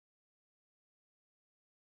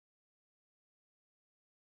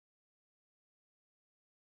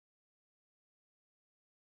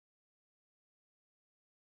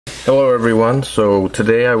Hello everyone, so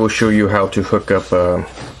today I will show you how to hook up,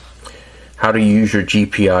 how to use your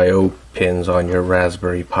GPIO pins on your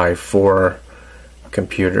Raspberry Pi 4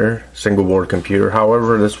 computer, single board computer.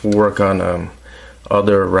 However, this will work on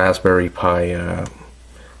other Raspberry Pi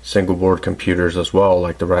single board computers as well,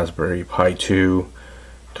 like the Raspberry Pi 2,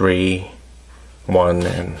 3, 1,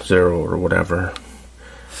 and 0 or whatever.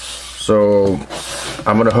 So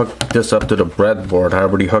I'm going to hook this up to the breadboard. I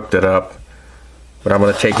already hooked it up, but I'm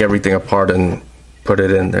going to take everything apart and put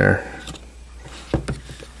it in there.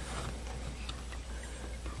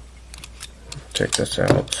 Check this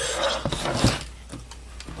out.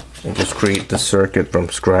 And just create the circuit from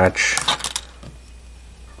scratch.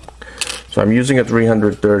 So I'm using a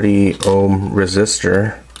 330 ohm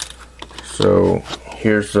resistor. So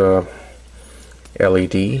here's a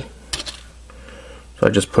LED. So I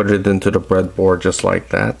just put it into the breadboard just like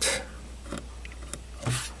that.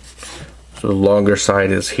 So the longer side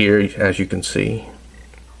is here, as you can see.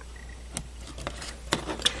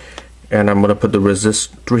 And I'm going to put the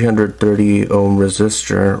 330 ohm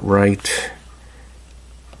resistor right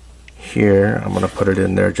here. I'm going to put it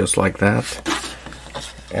in there just like that.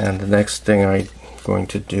 And the next thing I'm going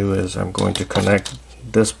to do is I'm going to connect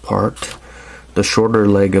this part, the shorter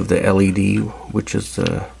leg of the LED, which is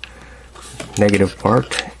the negative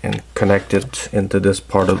part, and connect it into this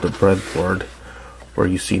part of the breadboard where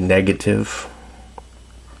you see negative,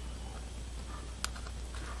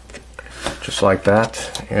 just like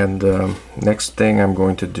that. And next thing I'm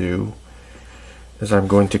going to do is I'm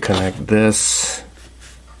going to connect this,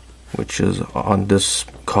 which is on this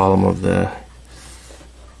column of the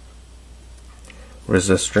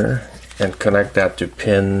resistor, and connect that to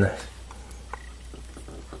pin.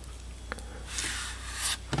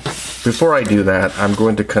 Before I do that, I'm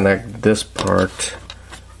going to connect this part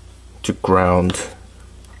to ground.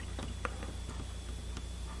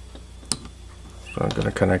 So I'm going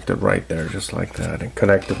to connect it right there just like that, and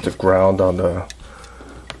connect it to ground on the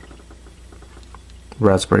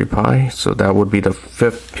Raspberry Pi. So that would be the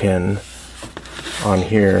 5th pin on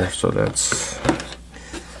here. So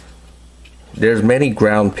there's many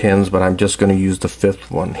ground pins, but I'm just going to use the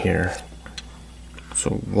 5th one here. So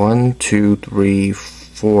 1, 2, 3,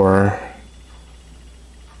 4,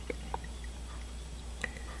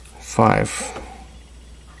 5.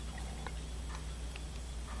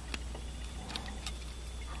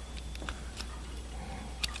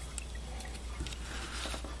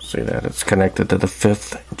 See that it's connected to the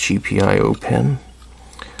 5th GPIO pin.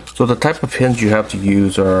 So the type of pins you have to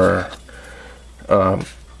use are,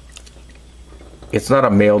 it's not a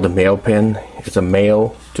male to male pin, it's a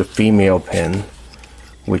male to female pin,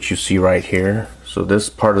 which you see right here. So this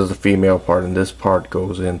part is the female part, and this part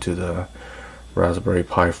goes into the Raspberry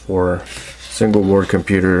Pi 4 single board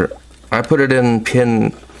computer. I put it in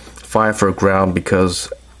pin 5 for ground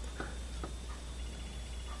because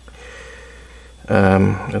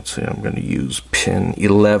let's see, I'm going to use pin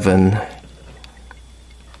 11,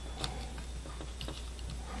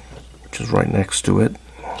 which is right next to it.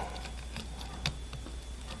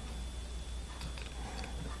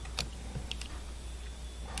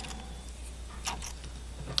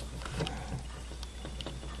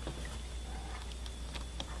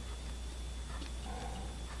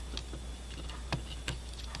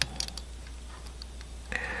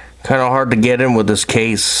 Kind of hard to get in with this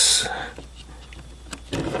case,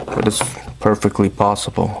 but it's perfectly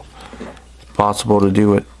possible to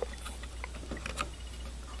do it.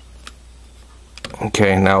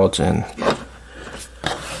 Okay, now it's in.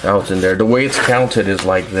 Now it's in there. The way it's counted is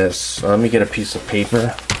like this. So let me get a piece of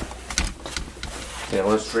paper to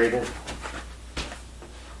illustrate it.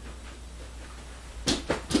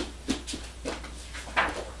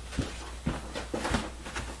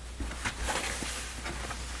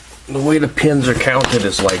 The way the pins are counted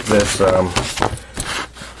is like this.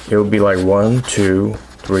 It would be like 1, 2,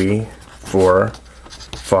 3, 4,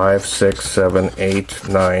 5, 6, 7, 8,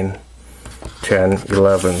 9, 10,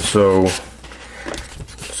 11. So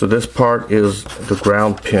this part is the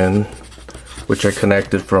ground pin, which I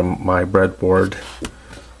connected from my breadboard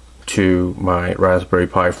to my Raspberry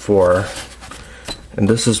Pi 4. And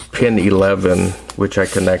this is pin 11, which I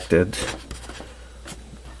connected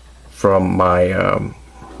from my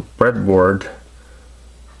breadboard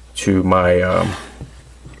to my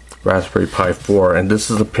Raspberry Pi 4, and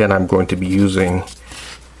this is the pin I'm going to be using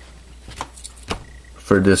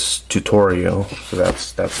for this tutorial. So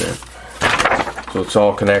that's it. So it's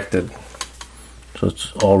all connected, so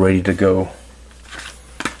it's all ready to go.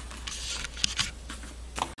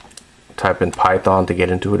 Type in Python to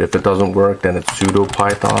get into it. If it doesn't work, then it's sudo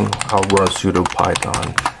Python. I'll run sudo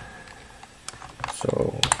Python.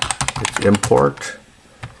 So import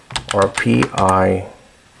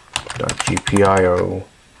RPi.GPIO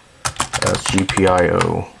as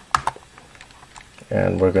GPIO,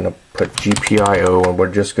 and we're going to put GPIO, and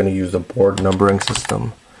we're just going to use the board numbering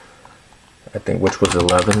system, I think, which was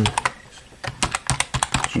 11.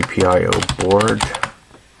 GPIO.BOARD.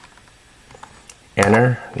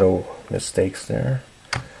 Enter, no mistakes there.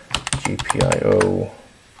 GPIO.setup,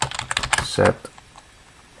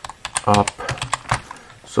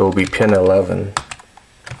 so it'll be pin 11.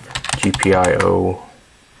 GPIO.OUT.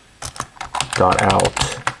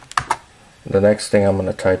 The next thing I'm going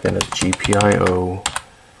to type in is GPIO,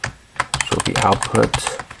 so it'll be output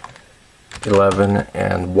 11,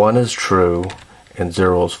 and 1 is true and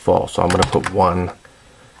 0 is false. So I'm going to put 1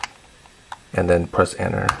 and then press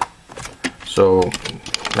enter. So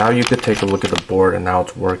now you could take a look at the board, and now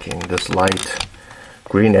it's working. This light,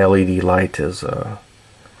 green LED light, is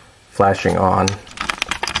flashing on.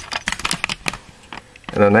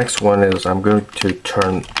 And the next one is I'm going to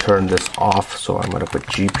turn this off. So I'm going to put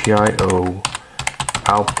GPIO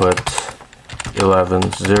output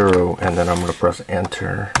 11 0, and then I'm going to press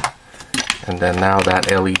enter. And then now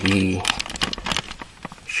that LED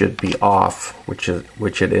should be off, which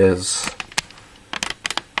it is.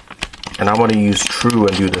 And I'm going to use true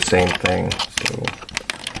and do the same thing. So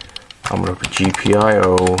I'm going to put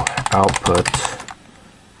GPIO output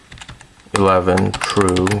 11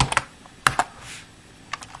 true.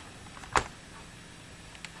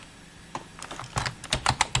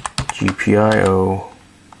 GPIO.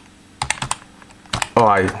 Oh,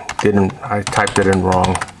 I typed it in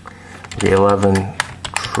wrong. Okay, 11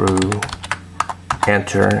 true.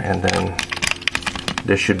 Enter, and then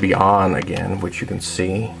this should be on again, which you can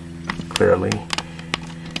see clearly.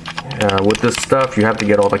 With this stuff, you have to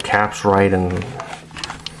get all the caps right and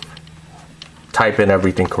type in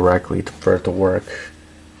everything correctly for it to work.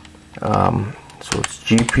 So it's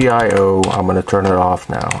GPIO. I'm going to turn it off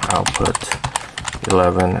now. Output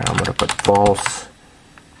 11. I'm going to put false.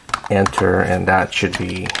 Enter, and that should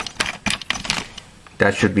be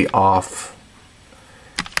off,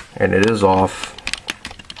 and it is off.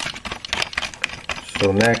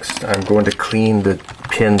 So next, I'm going to clean the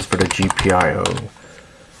pins for the GPIO,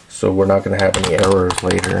 so we're not going to have any errors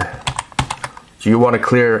later. So you want to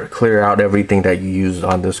clear out everything that you used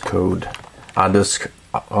on this code, on this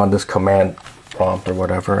command prompt or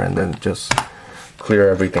whatever, and then just clear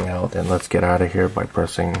everything out. And let's get out of here by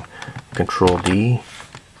pressing Control D.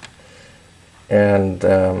 And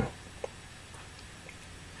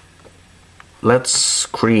let's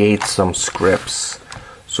create some scripts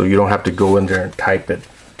so you don't have to go in there and type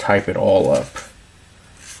it all up,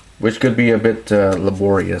 which could be a bit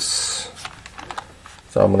laborious.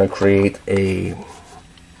 So I'm going to create a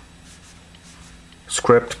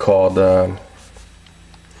script called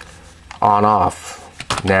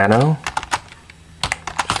on-off nano.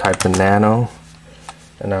 Just type in nano,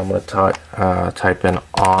 and I'm going to type in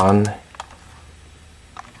on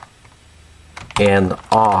and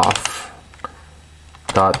off.py.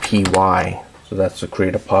 So that's to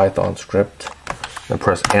create a Python script. Then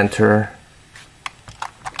press enter.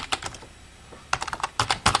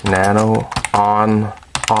 Nano on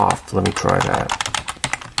off. Let me try that.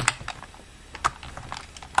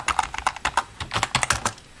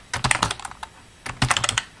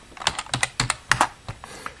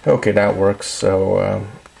 Okay, that works. So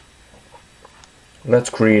let's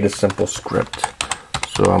create a simple script.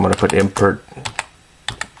 So I'm going to put import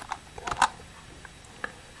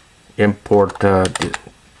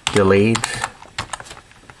delayed.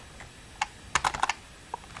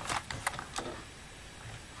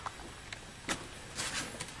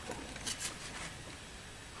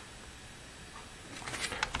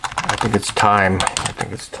 I think it's time.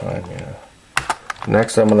 Yeah.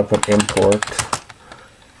 Next, I'm going to put import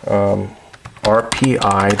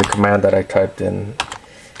RPi, the command that I typed in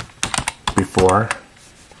before,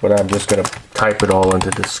 but I'm just going to type it all into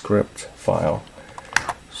the script file.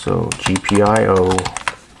 So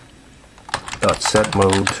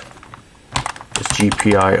GPIO.setmode is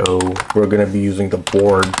GPIO. We're going to be using the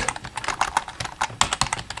board,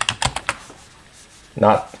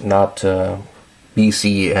 not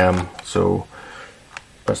BCEM. So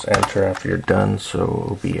press enter after you're done. So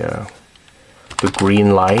it'll be the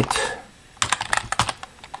green light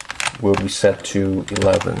will be set to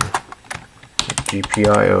 11.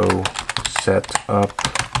 GPIO.setup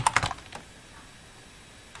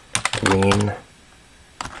green.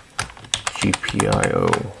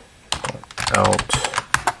 GPIO.out.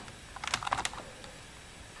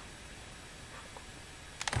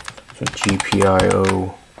 So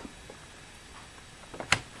GPIO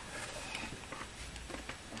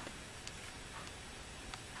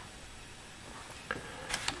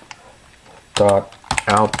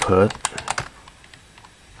GPIO.output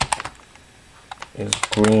is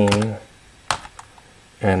green,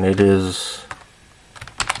 and it is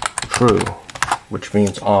true, which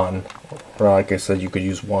means on. Or like I said, you could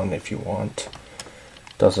use 1 if you want.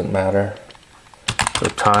 Doesn't matter. So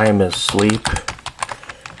time is sleep.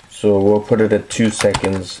 So we'll put it at 2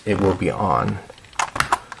 seconds. It will be on.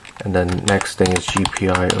 And then next thing is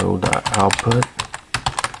GPIO.output.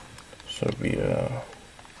 So it'll be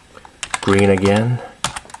green again.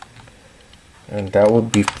 And that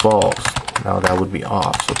would be false. Now that would be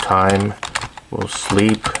off. So time will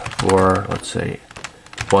sleep for, let's say,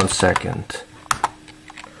 1 second.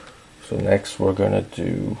 So next we're gonna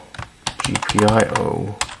do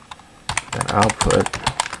GPIO and output,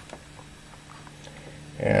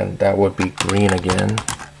 and that would be green again.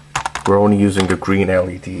 We're only using the green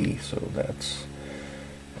LED, so that's,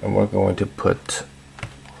 and we're going to put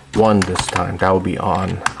 1 this time. That will be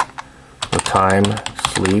on. The time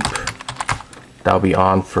sleep, that will be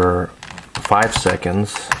on for 5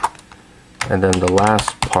 seconds, and then the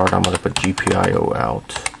last part I'm going to put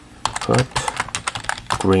GPIO.output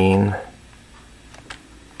green.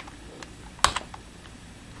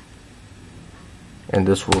 And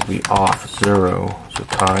this will be off 0. So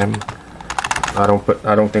time, I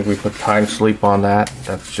don't think we put time sleep on that.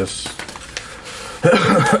 That's just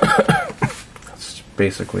that's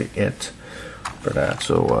basically it for that.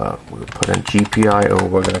 So we'll put in GPIO.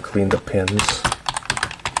 We're gonna clean the pins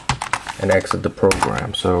and exit the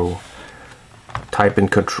program. So type in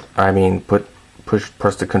control.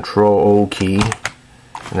 Press the Control O key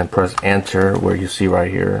and then press Enter. Where you see right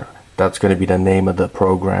here, that's going to be the name of the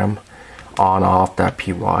program.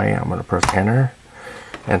 On/off.py. I'm going to press Enter,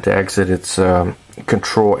 and to exit it's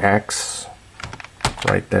Control X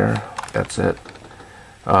right there. That's it.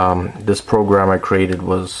 This program I created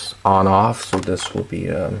was on/off, so this will be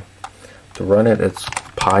to run it. It's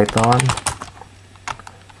Python.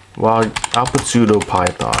 Well, I'll put sudo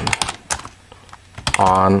Python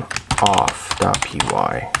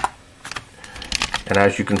on/off.py, and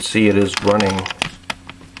as you can see, it is running.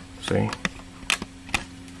 See?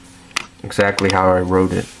 Exactly how I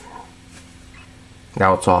wrote it.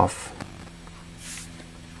 Now it's off.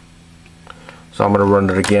 So I'm going to run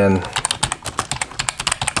it again.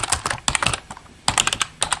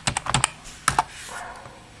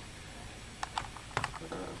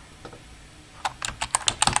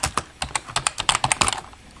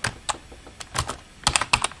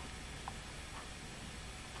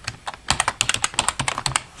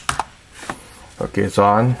 Okay, it's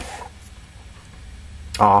on.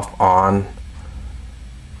 Off, on.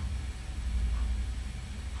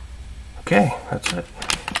 Okay, that's it.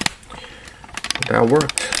 That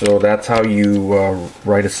worked. So that's how you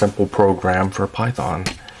write a simple program for Python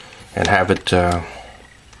and have it a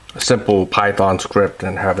simple Python script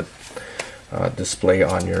and have it display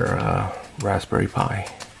on your Raspberry Pi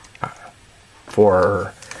 4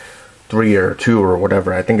 or 3 or 2 or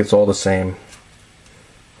whatever. I think it's all the same.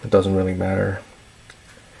 It doesn't really matter.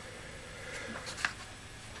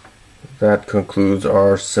 That concludes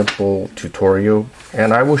our simple tutorial,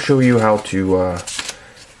 and I will show you how to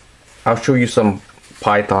I'll show you some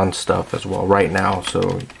Python stuff as well right now,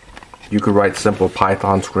 so you could write simple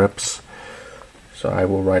Python scripts. So I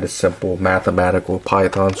will write a simple mathematical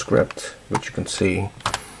Python script, which you can see.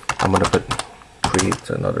 I'm going to create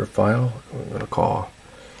another file. I'm going to call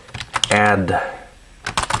addnum.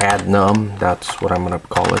 That's what I'm going to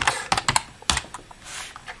call it.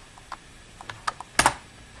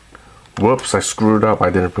 Whoops, I screwed up.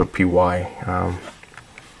 I didn't put py. Okay.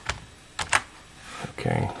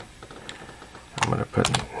 I'm going to put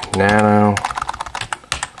nano.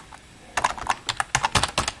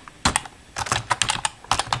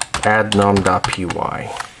 addnum.py.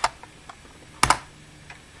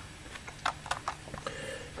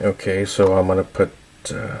 Okay, so I'm going to put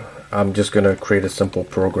I'm just going to create a simple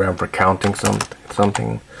program for counting something. So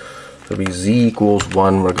it'll be z equals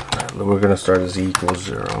 1. We're going to start at z equals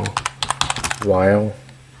 0. While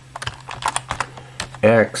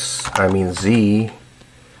z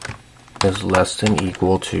is less than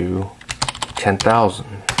equal to 10,000.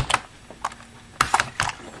 I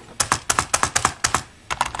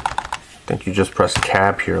think you just press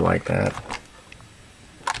tab here like that.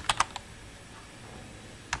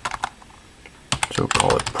 So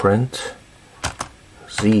call it print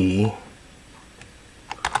z,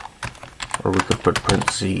 or we could put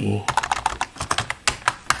print z.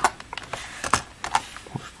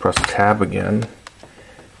 Press tab again,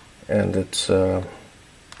 and it's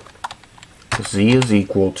z is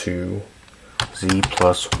equal to z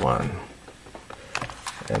plus 1,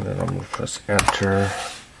 and then I'm going to press enter,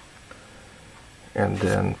 and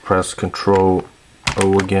then press Control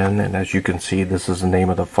O again, and as you can see, this is the name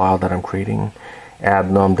of the file that I'm creating.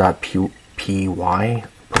 Add num.py,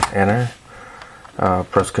 press enter,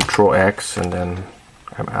 press Control X, and then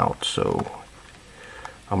I'm out. So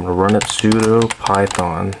I'm going to run it sudo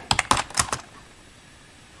python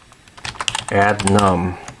add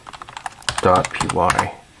num.py.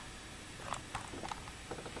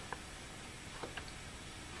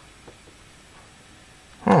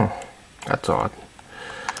 That's odd.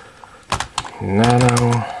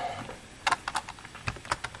 Nano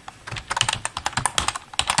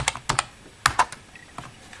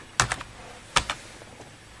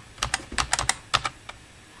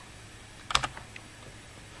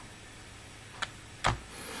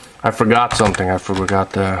I forgot something. I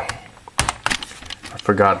forgot that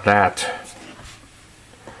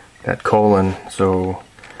colon. So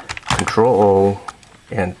Control O,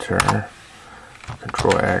 enter,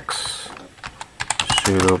 Control X,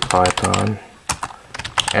 sudo python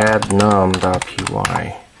add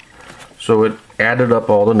num.py. So it added up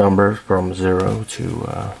all the numbers from 0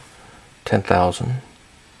 to 10,000.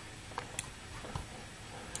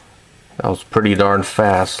 That was pretty darn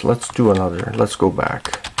fast. Let's do another. Let's go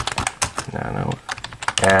back. Nano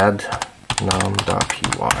add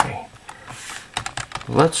num.py.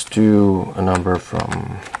 Let's do a number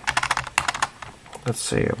from, let's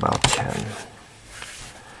say, about 10.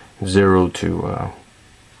 0 to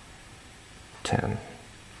 10.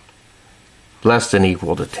 Less than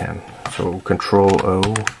equal to 10. So Control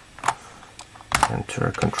O,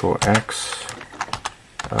 enter, Control X,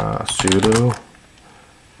 sudo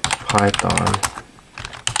python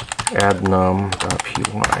add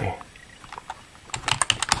num.py.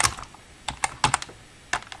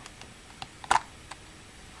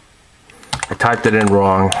 I typed it in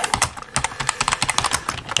wrong.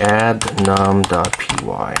 Add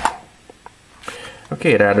num.py.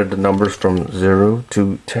 Okay, it added the numbers from 0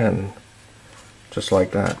 to 10. Just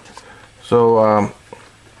like that. So,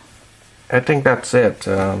 I think that's it.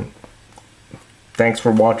 Thanks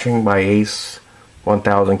for watching. By Ace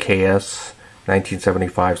 1000KS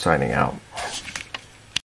 1975 signing out.